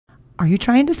Are you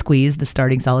trying to squeeze the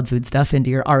starting solid food stuff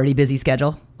into your already busy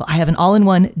schedule? Well, I have an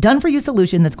all-in-one, done-for-you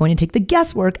solution that's going to take the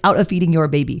guesswork out of feeding your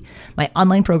baby. My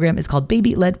online program is called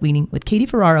Baby Led Weaning with Katie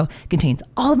Ferraro. It contains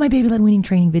all of my baby led weaning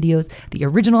training videos, the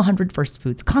original 100 First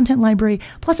Foods content library,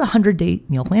 plus a 100-day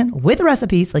meal plan with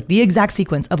recipes, like the exact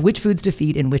sequence of which foods to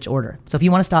feed in which order. So if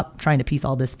you want to stop trying to piece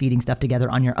all this feeding stuff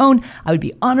together on your own, I would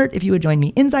be honored if you would join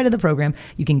me inside of the program.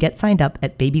 You can get signed up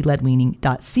at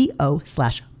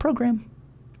babyledweaning.co/program.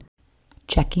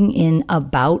 Checking in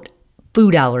about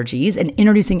food allergies and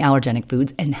introducing allergenic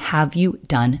foods. And have you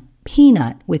done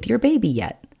peanut with your baby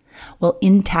yet? Well,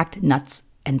 intact nuts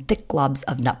and thick globs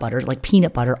of nut butters like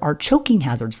peanut butter are choking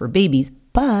hazards for babies,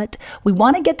 but we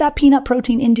want to get that peanut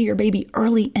protein into your baby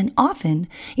early and often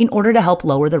in order to help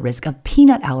lower the risk of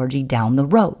peanut allergy down the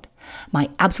road. My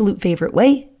absolute favorite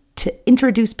way to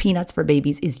introduce peanuts for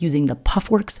babies is using the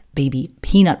Puffworks Baby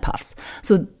Peanut Puffs.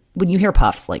 So when you hear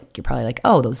puffs, like you're probably like,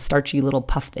 oh, those starchy little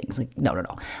puff things. Like, no.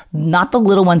 Not the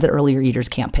little ones that earlier eaters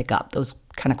can't pick up. Those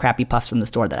kind of crappy puffs from the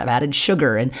store that have added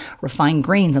sugar and refined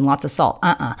grains and lots of salt.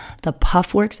 The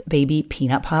Puffworks Baby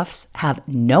Peanut Puffs have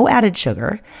no added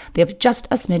sugar. They have just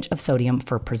a smidge of sodium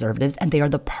for preservatives, and they are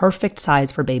the perfect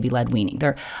size for baby-led weaning.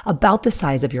 They're about the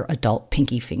size of your adult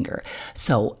pinky finger.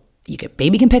 So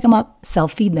baby can pick them up,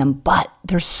 self-feed them, but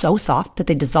they're so soft that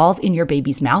they dissolve in your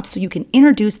baby's mouth, so you can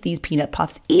introduce these peanut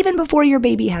puffs even before your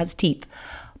baby has teeth.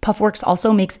 Puffworks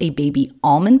also makes a baby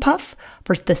almond puff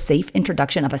for the safe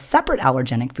introduction of a separate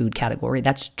allergenic food category,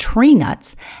 that's tree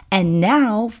nuts. And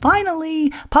now,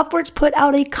 finally, Puffworks put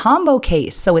out a combo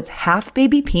case, so it's half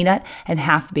baby peanut and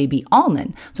half baby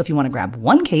almond. So if you want to grab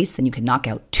one case, then you can knock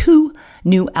out two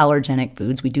new allergenic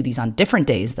foods. We do these on different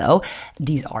days, though.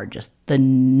 These are just the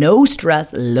no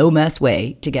stress, low mess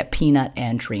way to get peanut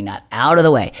and tree nut out of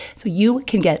the way. So you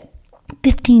can get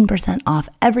 15% off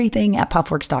everything at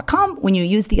puffworks.com when you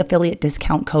use the affiliate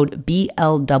discount code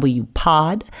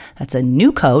BLWPOD. That's a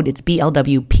new code. It's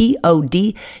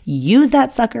BLWPOD. Use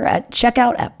that sucker at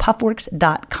checkout at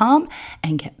puffworks.com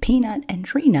and get peanut and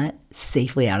tree nut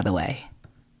safely out of the way.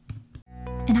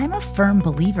 And I'm a firm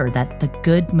believer that the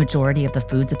good majority of the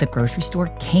foods at the grocery store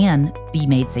can be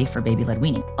made safe for baby-led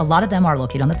weaning. A lot of them are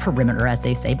located on the perimeter, as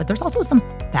they say, but there's also some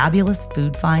fabulous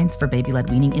food finds for baby-led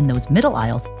weaning in those middle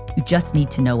aisles. You just need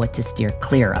to know what to steer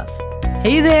clear of.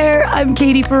 Hey there, I'm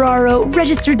Katie Ferraro,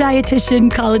 registered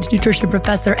dietitian, college nutrition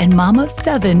professor, and mom of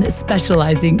 7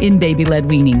 specializing in baby-led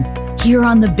weaning. Here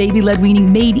on the Baby-Led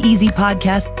Weaning Made Easy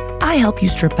podcast, I help you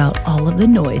strip out all of the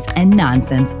noise and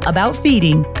nonsense about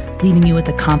feeding, leaving you with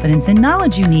the confidence and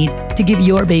knowledge you need to give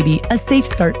your baby a safe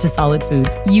start to solid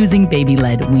foods using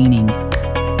baby-led weaning.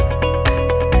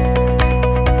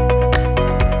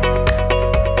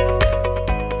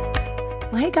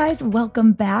 Well, hey guys,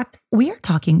 welcome back. We are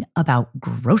talking about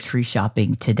grocery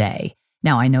shopping today.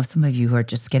 Now, I know some of you who are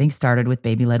just getting started with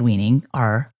baby-led weaning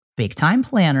are big-time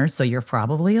planners, so you're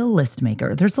probably a list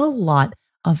maker. There's a lot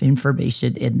of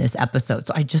information in this episode,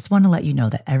 so I just want to let you know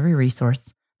that every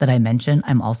resource that I mentioned,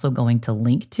 I'm also going to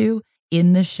link to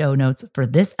in the show notes for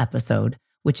this episode,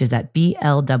 which is at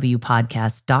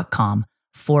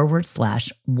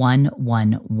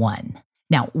blwpodcast.com/111.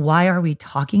 Now, why are we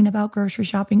talking about grocery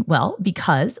shopping? Well,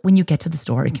 because when you get to the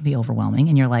store, it can be overwhelming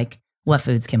and you're like, what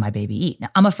foods can my baby eat? Now,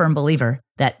 I'm a firm believer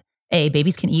that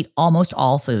babies can eat almost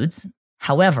all foods.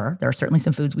 However, there are certainly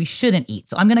some foods we shouldn't eat.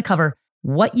 So I'm going to cover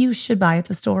what you should buy at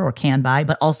the store or can buy,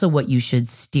 but also what you should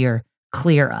steer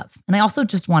clear of. And I also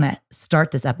just want to start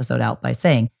this episode out by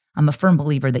saying I'm a firm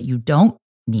believer that you don't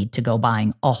need to go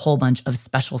buying a whole bunch of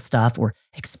special stuff or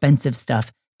expensive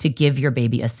stuff to give your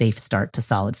baby a safe start to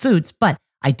solid foods. But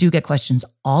I do get questions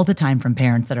all the time from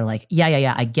parents that are like,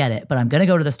 yeah, I get it, but I'm going to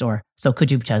go to the store. So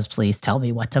could you just please tell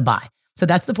me what to buy? So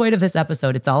that's the point of this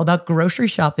episode. It's all about grocery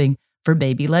shopping for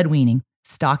baby-led weaning,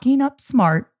 stocking up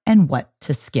smart, and what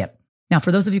to skip. Now,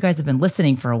 for those of you guys who have been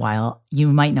listening for a while,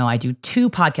 you might know I do 2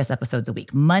 podcast episodes a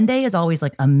week. Monday is always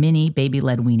like a mini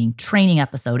baby-led weaning training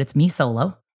episode. It's me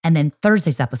solo. And then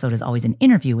Thursday's episode is always an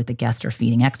interview with a guest or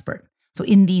feeding expert. So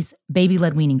in these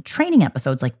baby-led weaning training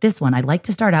episodes like this one, I like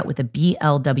to start out with a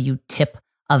BLW tip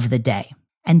of the day.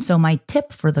 And so my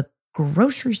tip for the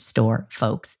grocery store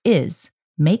folks is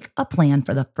make a plan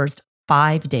for the first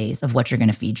 5 days of what you're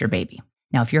going to feed your baby.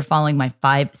 Now, if you're following my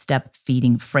 5-step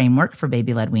feeding framework for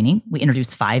baby-led weaning, we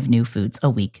introduce 5 new foods a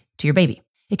week to your baby.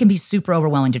 It can be super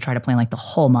overwhelming to try to plan like the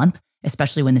whole month,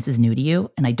 especially when this is new to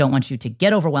you. And I don't want you to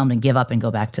get overwhelmed and give up and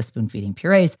go back to spoon feeding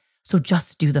purees. So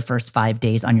just do the first 5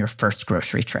 days on your first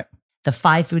grocery trip. The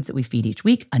 5 foods that we feed each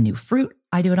week: a new fruit,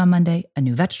 I do it on Monday; a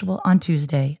new vegetable on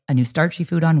Tuesday; a new starchy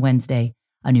food on Wednesday;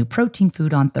 a new protein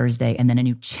food on Thursday, and then a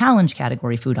new challenge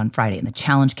category food on Friday. And the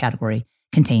challenge category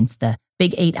contains the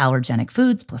big 8 allergenic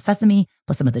foods plus sesame,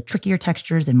 plus some of the trickier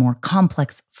textures and more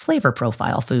complex flavor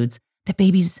profile foods that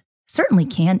babies certainly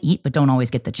can eat, but don't always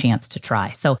get the chance to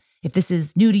try. So if this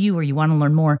is new to you or you want to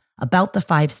learn more about the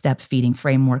 5-step feeding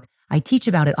framework, I teach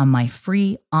about it on my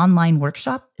free online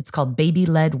workshop. It's called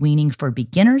Baby-Led Weaning for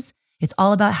Beginners. It's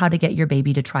all about how to get your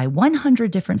baby to try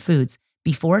 100 different foods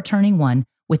before turning 1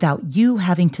 without you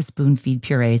having to spoon feed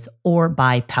purees or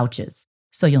buy pouches.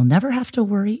 So you'll never have to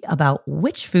worry about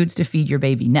which foods to feed your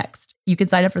baby next. You can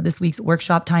sign up for this week's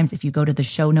workshop times if you go to the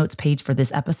show notes page for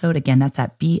this episode. Again, that's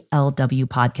at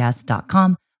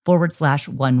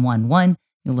blwpodcast.com/111.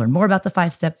 You'll learn more about the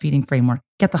 5-step feeding framework,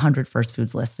 get the 100 first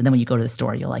foods list, and then when you go to the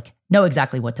store, you'll know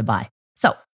exactly what to buy.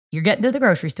 So you're getting to the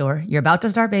grocery store, you're about to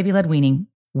start baby-led weaning.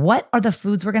 What are the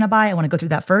foods we're going to buy? I want to go through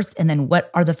that first, and then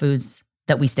what are the foods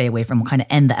that we stay away from? We'll kind of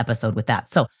end the episode with that.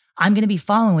 So I'm going to be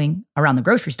following around the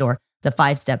grocery store the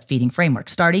 5-step feeding framework,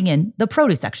 starting in the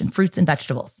produce section, fruits and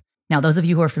vegetables. Now, those of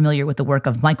you who are familiar with the work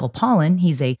of Michael Pollan,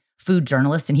 he's a food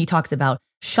journalist, and he talks about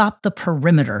shop the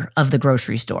perimeter of the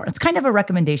grocery store. It's kind of a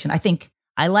recommendation I think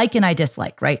I like and I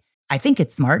dislike, right? I think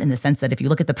it's smart in the sense that if you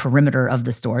look at the perimeter of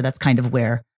the store, that's kind of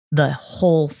where the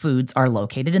whole foods are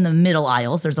located. In the middle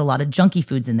aisles, there's a lot of junky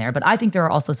foods in there, but I think there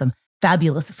are also some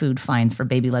fabulous food finds for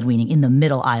baby-led weaning in the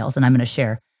middle aisles, and I'm going to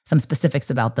share some specifics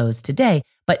about those today.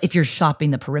 But if you're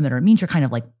shopping the perimeter, it means you're kind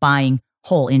of like buying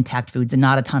whole intact foods and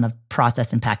not a ton of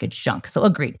processed and packaged junk. So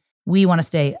agreed. We want to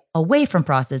stay away from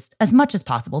processed as much as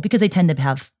possible because they tend to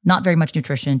have not very much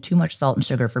nutrition, too much salt and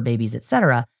sugar for babies,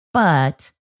 etc.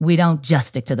 But we don't just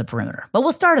stick to the perimeter. But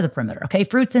we'll start at the perimeter, okay?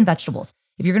 Fruits and vegetables.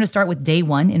 If you're going to start with day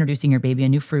 1, introducing your baby a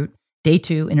new fruit, day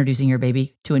 2, introducing your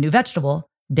baby to a new vegetable,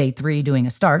 day 3, doing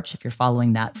a starch, if you're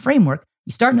following that framework,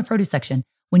 you start in the produce section.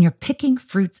 When you're picking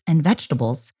fruits and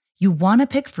vegetables, you want to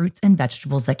pick fruits and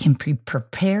vegetables that can be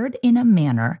prepared in a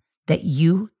manner that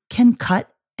you can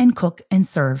cut and cook and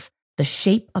serve the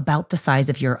shape about the size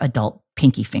of your adult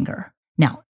pinky finger.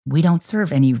 Now, we don't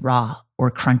serve any raw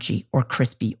or crunchy or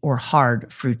crispy or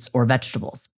hard fruits or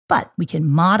vegetables, but we can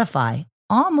modify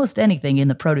almost anything in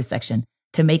the produce section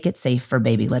to make it safe for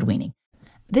baby-led weaning.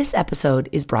 This episode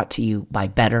is brought to you by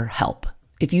BetterHelp.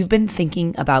 If you've been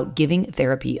thinking about giving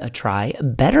therapy a try,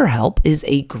 BetterHelp is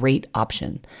a great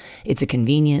option. It's a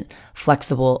convenient,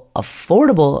 flexible,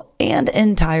 affordable, and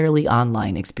entirely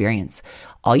online experience.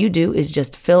 All you do is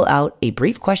just fill out a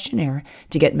brief questionnaire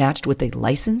to get matched with a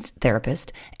licensed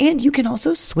therapist, and you can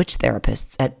also switch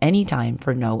therapists at any time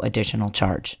for no additional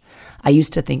charge. I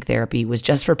used to think therapy was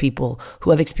just for people who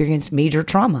have experienced major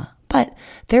trauma, but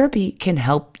therapy can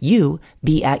help you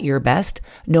be at your best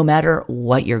no matter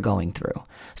what you're going through.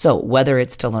 So whether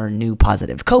it's to learn new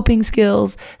positive coping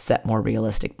skills, set more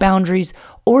realistic boundaries,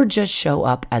 or just show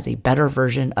up as a better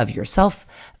version of yourself,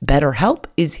 BetterHelp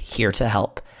is here to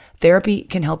help. Therapy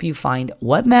can help you find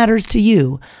what matters to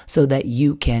you so that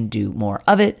you can do more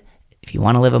of it. If you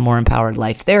want to live a more empowered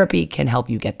life, therapy can help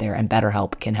you get there, and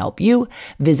BetterHelp can help you.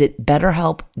 Visit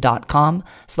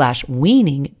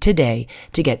betterhelp.com/weaning today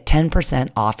to get 10%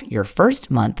 off your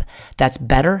first month. That's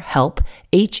BetterHelp,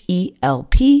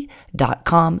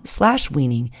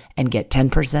 HELP.com/weaning, and get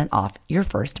 10% off your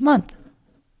first month.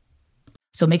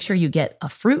 So make sure you get a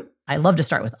fruit. I love to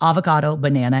start with avocado,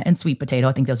 banana, and sweet potato.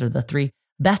 I think those are the 3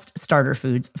 best starter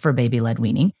foods for baby-led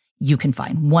weaning. You can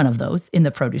find one of those in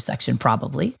the produce section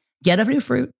probably. Get a new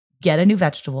fruit, get a new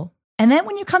vegetable. And then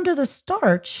when you come to the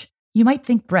starch, you might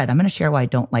think bread. I'm going to share why I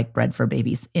don't like bread for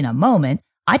babies in a moment.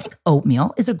 I think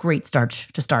oatmeal is a great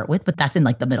starch to start with, but that's in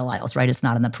like the middle aisles, right? It's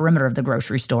not in the perimeter of the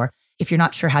grocery store. If you're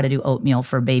not sure how to do oatmeal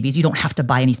for babies, you don't have to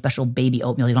buy any special baby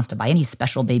oatmeal. You don't have to buy any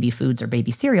special baby foods or baby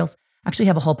cereals. I actually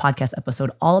have a whole podcast episode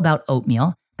all about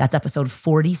oatmeal. That's episode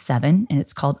 47, and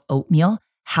it's called Oatmeal,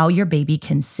 How Your Baby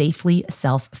Can Safely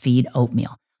Self-Feed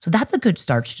Oatmeal. So that's a good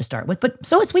starch to start with, but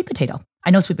so is sweet potato.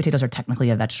 I know sweet potatoes are technically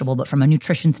a vegetable, but from a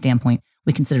nutrition standpoint,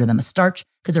 we consider them a starch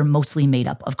because they're mostly made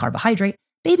up of carbohydrate.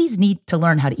 Babies need to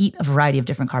learn how to eat a variety of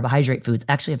different carbohydrate foods.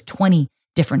 I actually have 20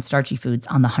 different starchy foods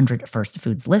on the 100 first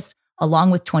foods list, along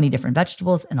with 20 different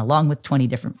vegetables and along with 20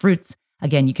 different fruits.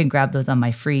 Again, you can grab those on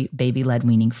my free Baby-Led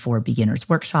Weaning for Beginners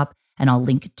workshop, and I'll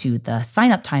link to the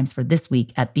sign-up times for this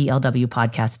week at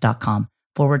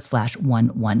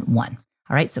blwpodcast.com/111.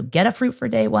 All right, so get a fruit for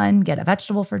day 1, get a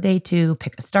vegetable for day 2,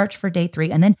 pick a starch for day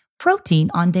 3, and then protein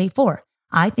on day 4.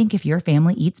 I think if your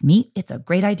family eats meat, it's a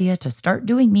great idea to start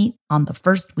doing meat on the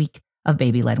first week of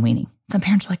baby-led weaning. Some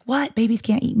parents are like, what? Babies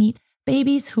can't eat meat?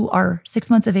 Babies who are 6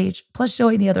 months of age, plus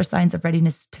showing the other signs of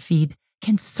readiness to feed,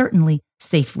 can certainly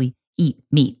safely eat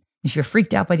meat. If you're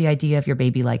freaked out by the idea of your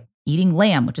baby like eating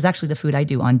lamb, which is actually the food I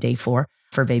do on day 4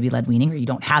 for baby-led weaning, or you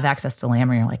don't have access to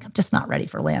lamb, or you're like, I'm just not ready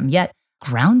for lamb yet,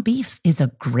 ground beef is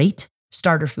a great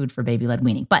starter food for baby-led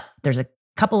weaning. But there's a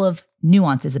couple of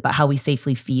nuances about how we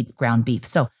safely feed ground beef.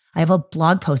 So I have a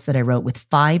blog post that I wrote with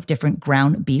 5 different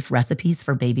ground beef recipes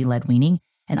for baby-led weaning,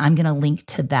 and I'm going to link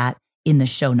to that in the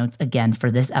show notes again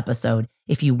for this episode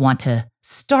if you want to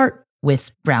start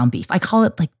with ground beef. I call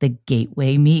it like the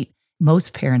gateway meat.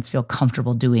 Most parents feel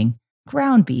comfortable doing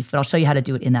ground beef, but I'll show you how to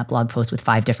do it in that blog post with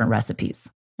 5 different recipes.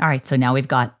 All right, so now we've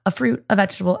got a fruit, a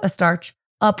vegetable, a starch,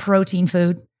 a protein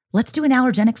food. Let's do an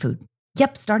allergenic food.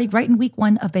 Yep, starting right in week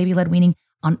 1 of baby-led weaning.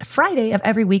 On Friday of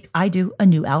every week, I do a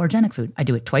new allergenic food. I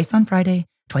do it twice on Friday,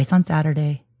 twice on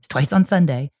Saturday, twice on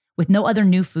Sunday, with no other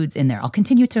new foods in there. I'll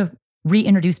continue to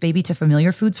reintroduce baby to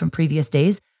familiar foods from previous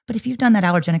days, but if you've done that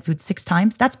allergenic food 6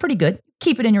 times, that's pretty good.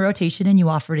 Keep it in your rotation and you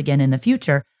offer it again in the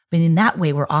future. But in that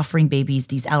way, we're offering babies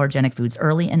these allergenic foods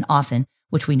early and often,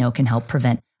 which we know can help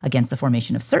prevent against the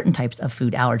formation of certain types of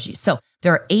food allergies. So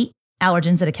there are 8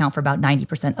 allergens that account for about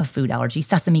 90% of food allergy.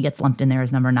 Sesame gets lumped in there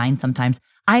as number 9 sometimes.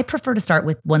 I prefer to start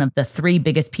with one of the 3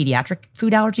 biggest pediatric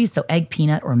food allergies, so egg,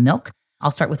 peanut, or milk.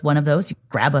 I'll start with one of those. You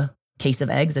grab a case of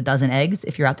eggs, a dozen eggs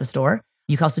if you're at the store.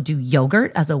 You can also do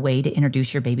yogurt as a way to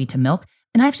introduce your baby to milk.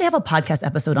 And I actually have a podcast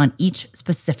episode on each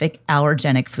specific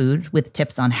allergenic food with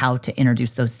tips on how to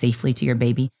introduce those safely to your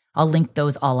baby. I'll link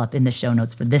those all up in the show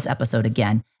notes for this episode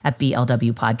again at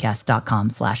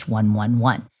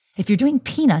blwpodcast.com/111. If you're doing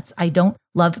peanuts, I don't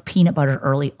love peanut butter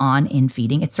early on in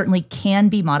feeding. It certainly can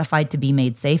be modified to be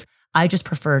made safe. I just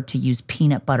prefer to use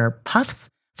peanut butter puffs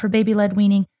for baby-led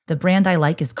weaning. The brand I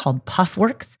like is called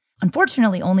Puffworks.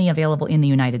 Unfortunately, only available in the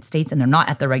United States, and they're not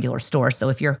at the regular store. So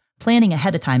if you're planning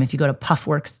ahead of time, if you go to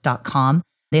puffworks.com,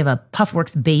 they have a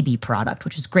Puffworks baby product,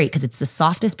 which is great because it's the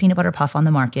softest peanut butter puff on the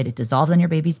market. It dissolves on your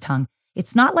baby's tongue.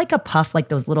 It's not like a puff like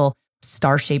those little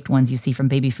star-shaped ones you see from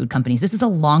baby food companies. This is a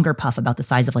longer puff about the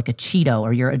size of like a Cheeto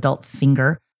or your adult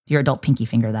finger, your adult pinky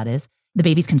finger, that is. The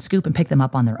babies can scoop and pick them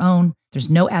up on their own.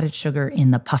 There's no added sugar in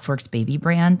the Puffworks baby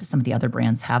brand. Some of the other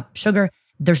brands have sugar.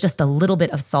 There's just a little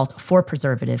bit of salt for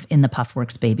preservative in the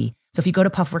Puffworks baby. So if you go to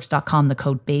puffworks.com, the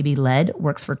code BABYLED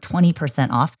works for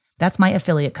 20% off. That's my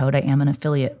affiliate code. I am an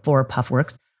affiliate for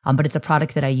Puffworks, but it's a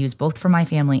product that I use both for my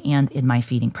family and in my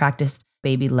feeding practice.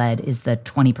 BABYLED is the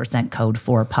 20% code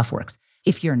for Puffworks.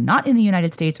 If you're not in the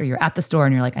United States or you're at the store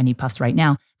and you're like, I need puffs right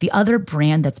now, the other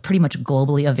brand that's pretty much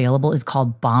globally available is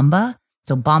called Bomba.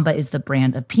 So Bomba is the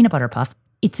brand of peanut butter puff.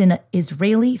 It's an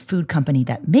Israeli food company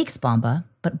that makes Bomba,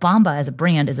 but Bomba as a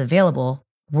brand is available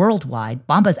worldwide.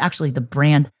 Bomba is actually the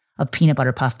brand of peanut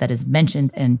butter puff that is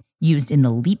mentioned and used in the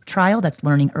LEAP trial that's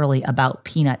learning early about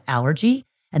peanut allergy.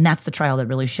 And that's the trial that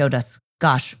really showed us,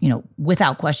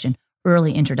 without question,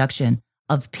 early introduction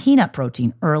of peanut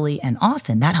protein early and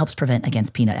often. That helps prevent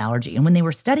against peanut allergy. And when they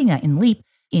were studying that in LEAP,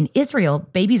 in Israel,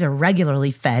 babies are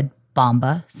regularly fed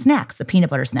Bomba snacks, the peanut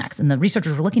butter snacks. And the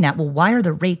researchers were looking at, well, why are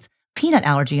the rates peanut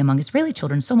allergy among Israeli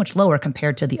children so much lower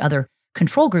compared to the other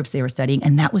control groups they were studying?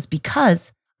 And that was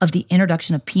because of the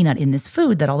introduction of peanut in this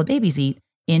food that all the babies eat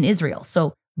in Israel.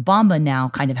 So Bomba now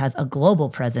kind of has a global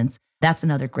presence. That's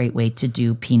another great way to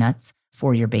do peanuts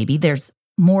for your baby. There's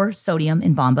more sodium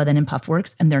in Bomba than in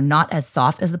Puffworks, and they're not as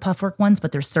soft as the Puffwork ones,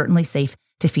 but they're certainly safe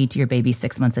to feed to your baby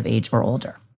 6 months of age or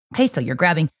older. Okay, so you're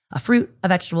grabbing a fruit, a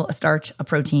vegetable, a starch, a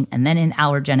protein, and then an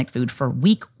allergenic food for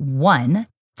week 1.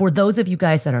 For those of you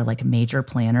guys that are like major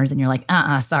planners and you're like,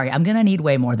 sorry, I'm going to need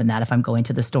way more than that if I'm going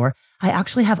to the store. I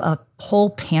actually have a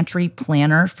whole pantry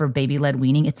planner for baby-led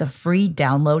weaning. It's a free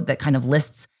download that kind of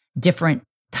lists different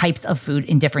types of food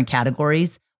in different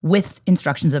categories with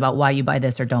instructions about why you buy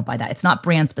this or don't buy that. It's not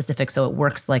brand specific, so it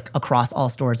works like across all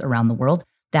stores around the world.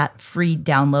 That free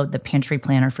download, the pantry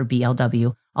planner for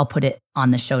BLW, I'll put it on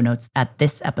the show notes at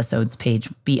this episode's page,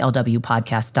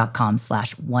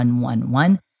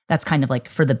 blwpodcast.com/111. That's kind of like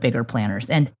for the bigger planners.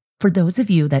 And for those of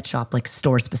you that shop like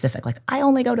store specific, like I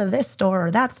only go to this store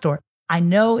or that store, I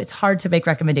know it's hard to make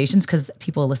recommendations because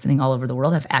people listening all over the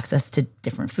world have access to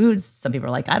different foods. Some people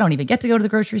are like, I don't even get to go to the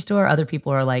grocery store. Other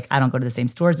people are like, I don't go to the same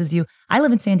stores as you. I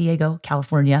live in San Diego,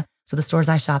 California. So the stores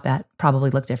I shop at probably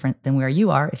look different than where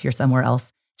you are if you're somewhere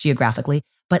else geographically.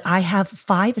 But I have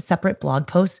 5 separate blog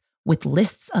posts with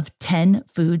lists of 10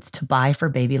 foods to buy for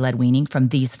baby-led weaning from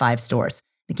these 5 stores.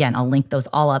 Again, I'll link those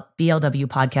all up,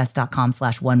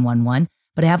 blwpodcast.com/111.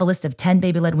 But I have a list of 10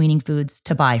 baby-led weaning foods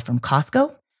to buy from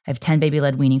Costco. I have 10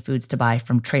 baby-led weaning foods to buy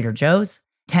from Trader Joe's,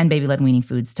 10 baby-led weaning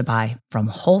foods to buy from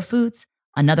Whole Foods,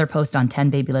 another post on 10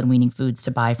 baby-led weaning foods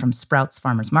to buy from Sprouts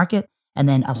Farmers Market, and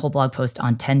then a whole blog post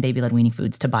on 10 baby-led weaning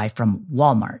foods to buy from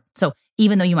Walmart. So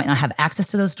even though you might not have access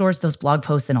to those stores, those blog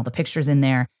posts and all the pictures in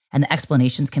there And the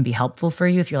explanations can be helpful for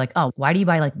you if you're like, oh, why do you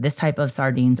buy like this type of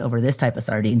sardines over this type of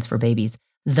sardines for babies?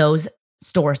 Those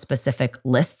store-specific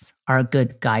lists are a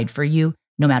good guide for you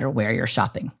no matter where you're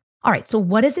shopping. All right, so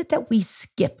what is it that we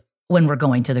skip when we're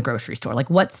going to the grocery store? Like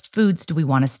what foods do we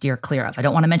want to steer clear of? I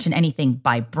don't want to mention anything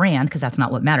by brand because that's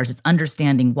not what matters. It's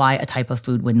understanding why a type of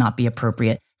food would not be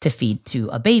appropriate to feed to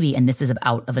a baby. And this is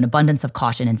out of an abundance of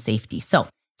caution and safety. So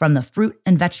from the fruit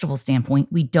and vegetable standpoint,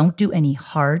 we don't do any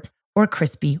hard or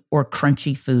crispy or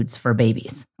crunchy foods for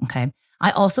babies, okay?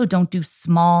 I also don't do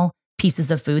small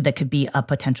pieces of food that could be a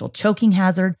potential choking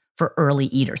hazard for early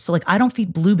eaters. So like I don't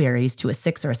feed blueberries to a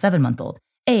 6 or a 7-month-old.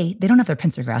 They don't have their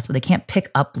pincer grasp, but they can't pick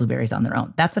up blueberries on their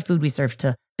own. That's a food we serve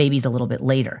to babies a little bit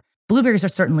later. Blueberries are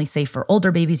certainly safe for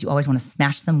older babies. You always want to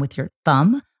smash them with your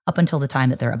thumb up until the time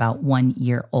that they're about 1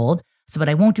 year old. So, but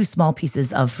I won't do small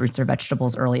pieces of fruits or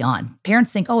vegetables early on.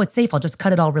 Parents think, oh, it's safe. I'll just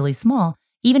cut it all really small.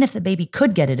 Even if the baby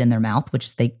could get it in their mouth,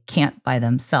 which they can't by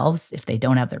themselves if they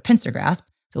don't have their pincer grasp.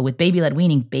 So with baby-led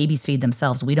weaning, babies feed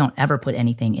themselves. We don't ever put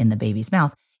anything in the baby's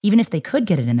mouth. Even if they could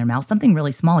get it in their mouth, something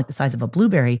really small like the size of a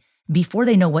blueberry, before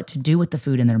they know what to do with the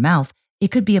food in their mouth, it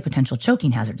could be a potential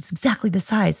choking hazard. It's exactly the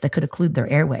size that could occlude their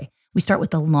airway. We start with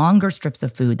the longer strips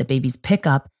of food that babies pick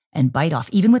up and bite off,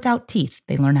 even without teeth.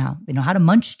 They know how to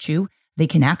munch, chew. They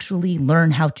can actually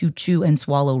learn how to chew and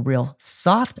swallow real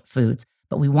soft foods,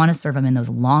 but we want to serve them in those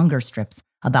longer strips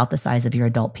about the size of your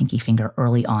adult pinky finger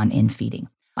early on in feeding.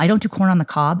 I don't do corn on the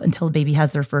cob until the baby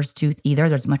has their first tooth either.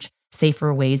 There's much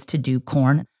safer ways to do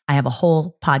corn. I have a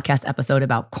whole podcast episode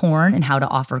about corn and how to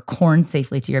offer corn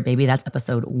safely to your baby. That's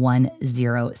episode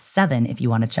 107 if you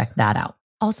want to check that out.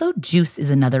 Also, juice is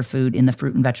another food in the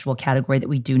fruit and vegetable category that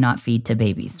we do not feed to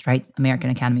babies, right? American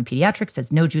Academy of Pediatrics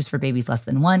says no juice for babies less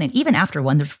than 1. And even after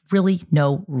 1, there's really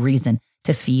no reason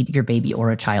to feed your baby or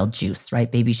a child juice,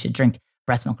 right? Babies should drink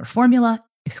breast milk or formula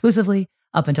exclusively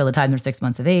up until the time they're 6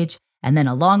 months of age. And then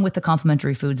along with the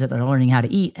complementary foods that they're learning how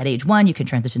to eat at age 1, you can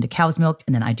transition to cow's milk.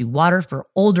 And then I do water for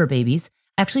older babies.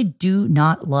 I actually do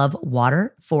not love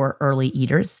water for early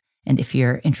eaters. And if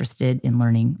you're interested in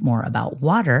learning more about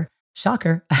water,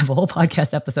 shocker, I have a whole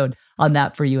podcast episode on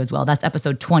that for you as well. That's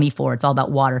episode 24. It's all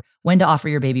about water, when to offer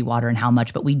your baby water and how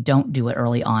much, but we don't do it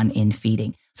early on in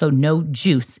feeding. So no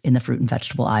juice in the fruit and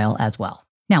vegetable aisle as well.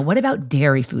 Now, what about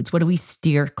dairy foods? What do we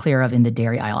steer clear of in the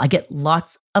dairy aisle? I get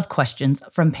lots of questions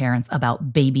from parents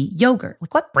about baby yogurt.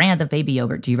 Like, what brand of baby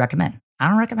yogurt do you recommend? I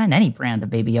don't recommend any brand of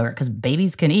baby yogurt because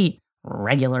babies can eat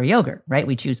regular yogurt, right?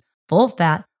 We choose full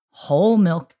fat, whole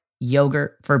milk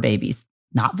yogurt for babies,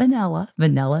 not vanilla.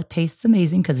 Vanilla tastes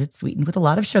amazing because it's sweetened with a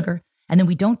lot of sugar. And then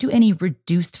we don't do any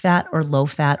reduced fat or low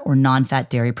fat or non-fat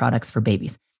dairy products for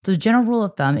babies. So the general rule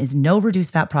of thumb is no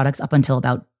reduced fat products up until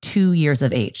about 2 years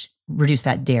of age. Reduced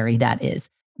fat dairy, that is.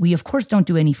 We, of course, don't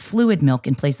do any fluid milk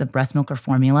in place of breast milk or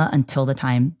formula until the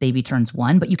time baby turns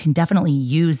 1, but you can definitely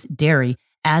use dairy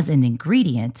as an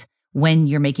ingredient when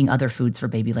you're making other foods for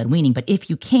baby-led weaning. But if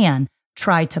you can,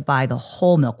 try to buy the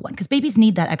whole milk one because babies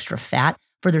need that extra fat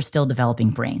for their still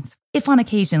developing brains. If on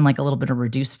occasion, like a little bit of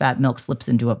reduced fat milk slips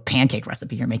into a pancake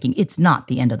recipe you're making, it's not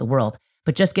the end of the world.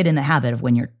 But just get in the habit of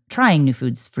when you're trying new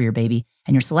foods for your baby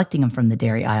and you're selecting them from the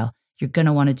dairy aisle, you're going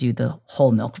to want to do the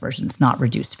whole milk version. It's not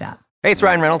reduced fat. Hey, it's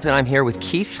Ryan Reynolds, and I'm here with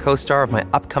Keith, co-star of my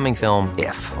upcoming film,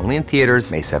 If, only in theaters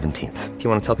May 17th. Do you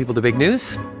want to tell people the big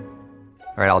news?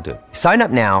 All right, I'll do it. Sign up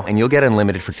now and you'll get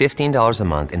unlimited for $15 a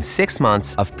month and 6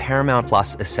 months of Paramount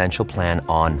Plus Essential Plan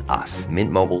on us.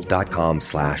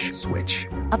 MintMobile.com/switch.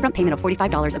 Upfront payment of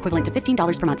 $45 equivalent to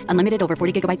 $15 per month. Unlimited over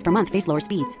 40 gigabytes per month. Face lower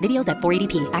speeds. Videos at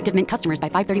 480p. Active Mint customers by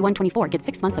 531.24 get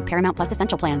 6 months of Paramount Plus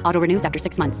Essential Plan. Auto renews after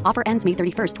 6 months. Offer ends May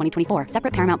 31st, 2024.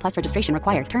 Separate Paramount Plus registration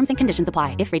required. Terms and conditions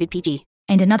apply if rated PG.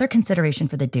 And another consideration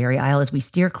for the dairy aisle is we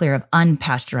steer clear of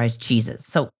unpasteurized cheeses.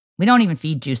 So we don't even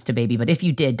feed juice to baby, but if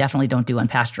you did, definitely don't do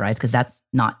unpasteurized because that's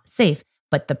not safe.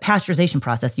 But the pasteurization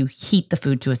process, you heat the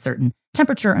food to a certain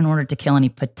temperature in order to kill any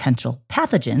potential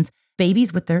pathogens.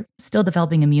 Babies with their still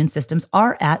developing immune systems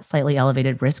are at slightly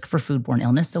elevated risk for foodborne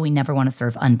illness, so we never want to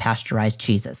serve unpasteurized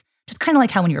cheeses. Just kind of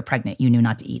like how when you were pregnant, you knew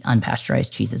not to eat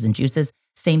unpasteurized cheeses and juices.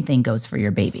 Same thing goes for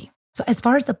your baby. So as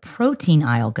far as the protein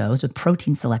aisle goes, with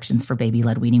protein selections for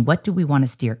baby-led weaning, what do we want to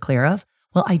steer clear of?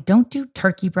 Well, I don't do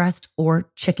turkey breast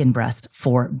or chicken breast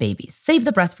for babies. Save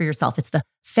the breast for yourself. It's the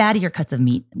fattier cuts of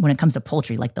meat when it comes to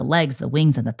poultry, like the legs, the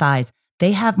wings, and the thighs.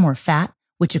 They have more fat,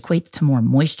 which equates to more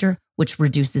moisture, which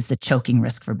reduces the choking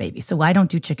risk for babies. So I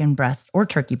don't do chicken breast or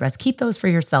turkey breast. Keep those for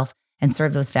yourself and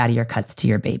serve those fattier cuts to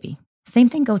your baby. Same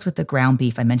thing goes with the ground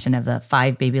beef. I mentioned of the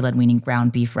 5 baby-led weaning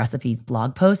ground beef recipes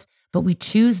blog post, but we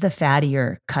choose the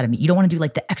fattier cut of meat. You don't want to do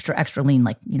like the extra lean,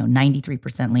 like,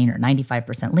 93% lean or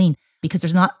 95% lean, because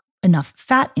there's not enough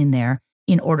fat in there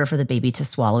in order for the baby to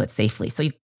swallow it safely. So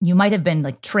you might have been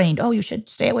like trained, oh, you should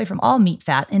stay away from all meat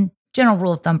fat. And general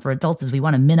rule of thumb for adults is we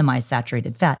want to minimize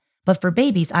saturated fat. But for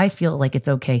babies, I feel like it's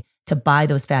okay to buy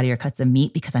those fattier cuts of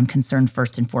meat because I'm concerned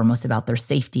first and foremost about their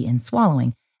safety in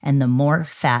swallowing. And the more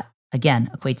fat, again,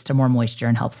 equates to more moisture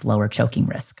and helps lower choking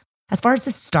risk. As far as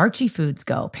the starchy foods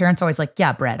go, parents are always like,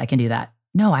 yeah, bread, I can do that.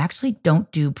 No, I actually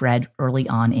don't do bread early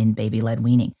on in baby-led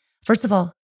weaning. First of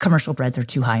all, commercial breads are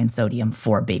too high in sodium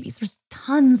for babies. There's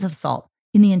tons of salt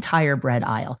in the entire bread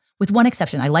aisle, with one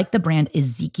exception. I like the brand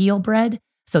Ezekiel bread.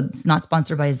 So it's not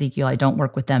sponsored by Ezekiel. I don't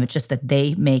work with them. It's just that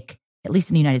they make, at least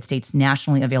in the United States,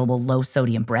 nationally available low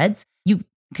sodium breads. You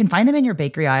can find them in your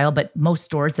bakery aisle, but most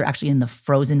stores, they're actually in the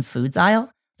frozen foods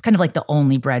aisle. It's kind of like the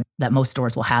only bread that most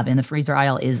stores will have in the freezer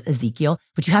aisle is Ezekiel.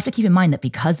 But you have to keep in mind that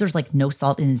because there's like no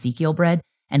salt in Ezekiel bread,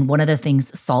 and one of the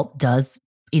things salt does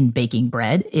in baking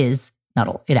bread is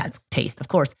it adds taste, of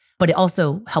course, but it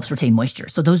also helps retain moisture.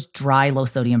 So those dry, low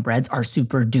sodium breads are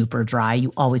super duper dry.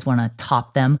 You always want to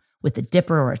top them with a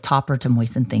dipper or a topper to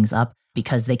moisten things up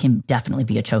because they can definitely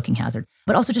be a choking hazard.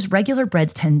 But also just regular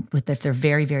breads if they're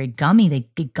very, very gummy,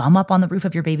 they gum up on the roof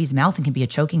of your baby's mouth and can be a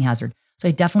choking hazard. So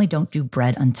I definitely don't do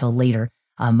bread until later.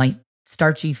 My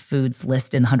starchy foods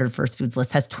list in the 100 First Foods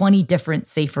list has 20 different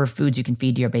safer foods you can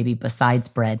feed to your baby besides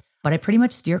bread. But I pretty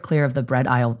much steer clear of the bread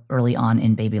aisle early on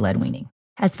in baby-led weaning.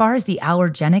 As far as the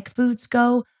allergenic foods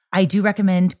go, I do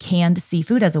recommend canned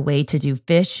seafood as a way to do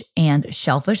fish and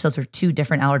shellfish. Those are two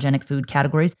different allergenic food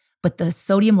categories, but the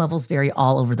sodium levels vary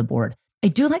all over the board. I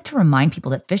do like to remind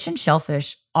people that fish and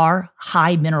shellfish are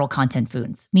high mineral content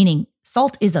foods, meaning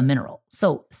salt is a mineral.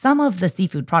 So some of the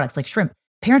seafood products like shrimp,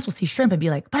 parents will see shrimp and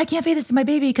be like, but I can't feed this to my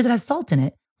baby because it has salt in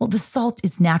it. Well, the salt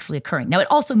is naturally occurring. Now, it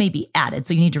also may be added,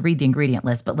 so you need to read the ingredient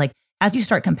list. But like as you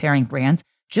start comparing brands,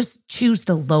 just choose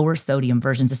the lower sodium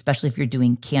versions, especially if you're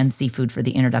doing canned seafood for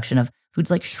the introduction of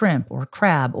foods like shrimp or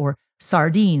crab or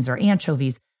sardines or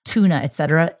anchovies, tuna,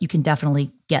 etc. You can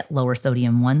definitely get lower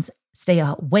sodium ones. Stay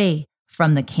away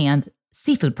from the canned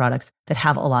seafood products that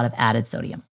have a lot of added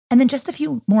sodium. And then just a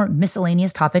few more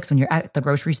miscellaneous topics when you're at the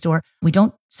grocery store. We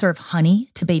don't serve honey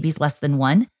to babies less than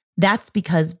 1. That's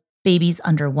because babies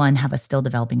under 1 have a still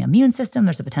developing immune system.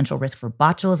 There's a potential risk for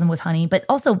botulism with honey, but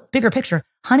also bigger picture,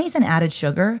 honey's an added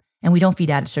sugar and we don't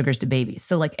feed added sugars to babies.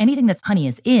 So like anything that's honey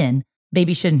is in,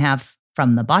 babies shouldn't have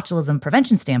from the botulism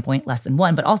prevention standpoint less than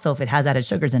 1, but also if it has added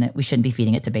sugars in it, we shouldn't be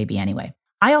feeding it to baby anyway.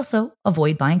 I also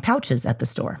avoid buying pouches at the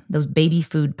store. Those baby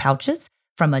food pouches,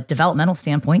 from a developmental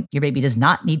standpoint, your baby does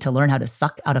not need to learn how to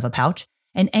suck out of a pouch.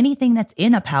 And anything that's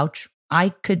in a pouch, I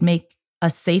could make a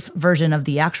safe version of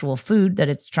the actual food that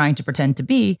it's trying to pretend to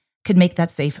be, could make that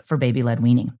safe for baby-led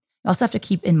weaning. You also have to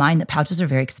keep in mind that pouches are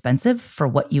very expensive for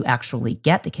what you actually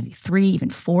get. They can be $3, even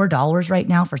 $4 right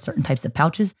now for certain types of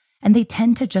pouches. And they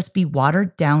tend to just be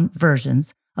watered down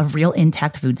versions of real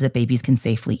intact foods that babies can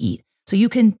safely eat. So you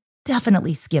can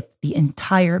definitely skip the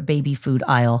entire baby food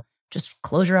aisle. Just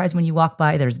close your eyes when you walk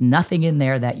by. There's nothing in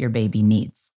there that your baby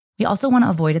needs. We also want to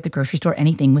avoid at the grocery store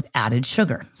anything with added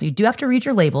sugar. So you do have to read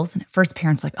your labels. And at first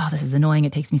parents are like, oh, this is annoying.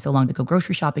 It takes me so long to go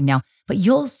grocery shopping now. But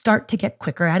you'll start to get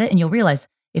quicker at it and you'll realize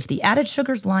if the added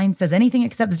sugars line says anything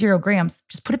except 0 grams,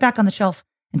 just put it back on the shelf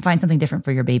and find something different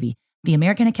for your baby. The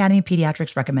American Academy of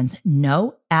Pediatrics recommends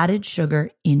no added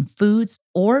sugar in foods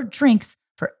or drinks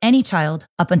for any child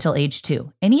up until age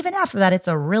 2. And even after that, it's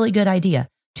a really good idea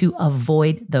to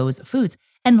avoid those foods.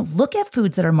 And look at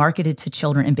foods that are marketed to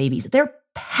children and babies. They're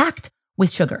packed with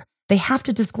sugar. They have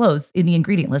to disclose in the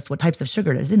ingredient list what types of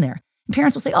sugar is in there. And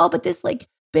parents will say, oh, but this like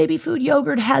baby food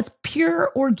yogurt has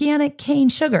pure organic cane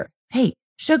sugar. Hey,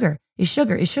 sugar is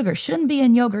sugar is sugar. Shouldn't be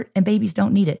in yogurt and babies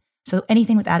don't need it. So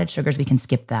anything with added sugars, we can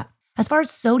skip that. As far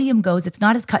as sodium goes, it's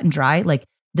not as cut and dry. Like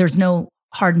there's no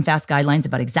hard and fast guidelines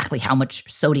about exactly how much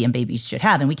sodium babies should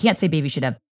have. And we can't say babies should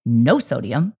have no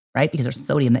sodium, right? Because there's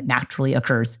sodium that naturally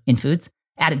occurs in foods.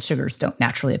 Added sugars don't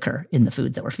naturally occur in the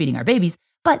foods that we're feeding our babies.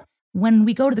 But when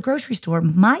we go to the grocery store,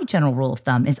 my general rule of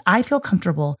thumb is I feel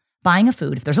comfortable buying a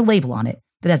food, if there's a label on it,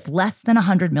 that has less than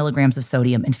 100 milligrams of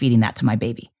sodium and feeding that to my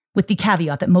baby. With the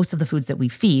caveat that most of the foods that we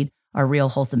feed are real,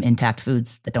 wholesome, intact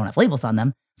foods that don't have labels on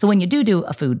them. So when you do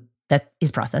a food that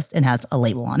is processed and has a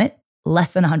label on it,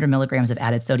 less than 100 milligrams of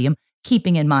added sodium,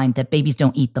 keeping in mind that babies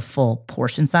don't eat the full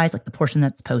portion size. Like the portion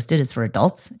that's posted is for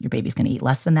adults. Your baby's going to eat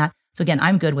less than that. So again,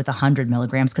 I'm good with 100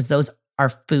 milligrams because those are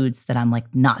foods that I'm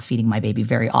like not feeding my baby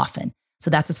very often. So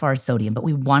that's as far as sodium, but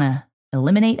we want to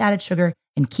eliminate added sugar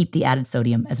and keep the added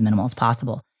sodium as minimal as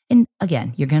possible. And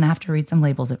again, you're going to have to read some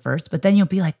labels at first, but then you'll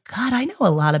be like, God, I know a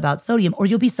lot about sodium. Or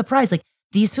you'll be surprised. Like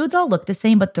These foods all look the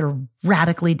same, but they're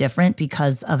radically different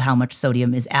because of how much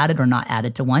sodium is added or not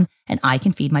added to one. And I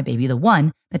can feed my baby the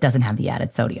one that doesn't have the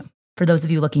added sodium. For those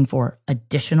of you looking for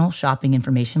additional shopping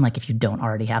information, like if you don't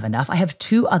already have enough, I have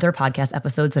 2 other podcast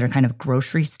episodes that are kind of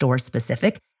grocery store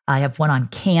specific. I have one on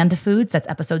canned foods. That's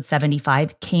episode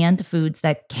 75, canned foods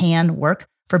that can work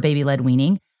for baby-led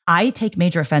weaning. I take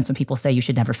major offense when people say you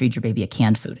should never feed your baby a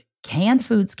canned food. Canned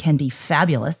foods can be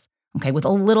fabulous, okay, with a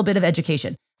little bit of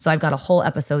education. So I've got a whole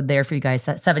episode there for you guys,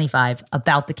 75,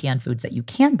 about the canned foods that you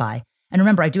can buy. And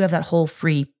remember, I do have that whole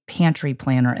free pantry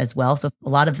planner as well. So a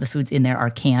lot of the foods in there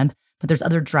are canned, but there's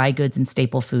other dry goods and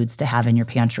staple foods to have in your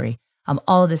pantry.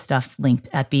 All of this stuff linked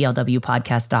at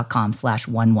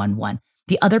blwpodcast.com/111.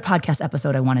 The other podcast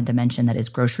episode I wanted to mention that is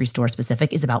grocery store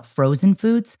specific is about frozen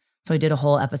foods. So I did a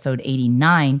whole episode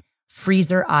 89,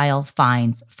 freezer aisle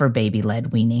finds for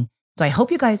baby-led weaning. So I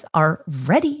hope you guys are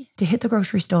ready to hit the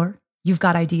grocery store. You've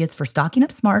got ideas for stocking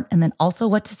up smart and then also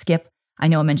what to skip. I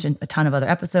know I mentioned a ton of other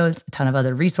episodes, a ton of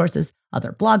other resources,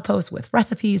 other blog posts with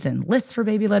recipes and lists for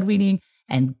baby-led weaning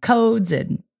and codes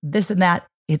and this and that.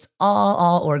 It's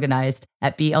all organized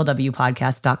at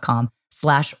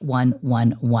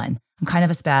blwpodcast.com/111. I'm kind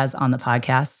of a spaz on the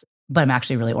podcast, but I'm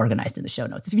actually really organized in the show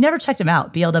notes. If you've never checked them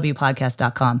out,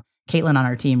 blwpodcast.com. Caitlin on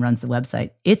our team runs the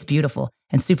website. It's beautiful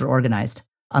and super organized,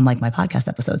 unlike my podcast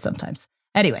episodes sometimes.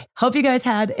 Anyway, hope you guys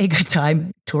had a good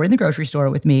time touring the grocery store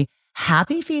with me.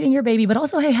 Happy feeding your baby, but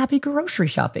also, hey, happy grocery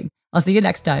shopping. I'll see you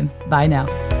next time. Bye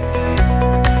now.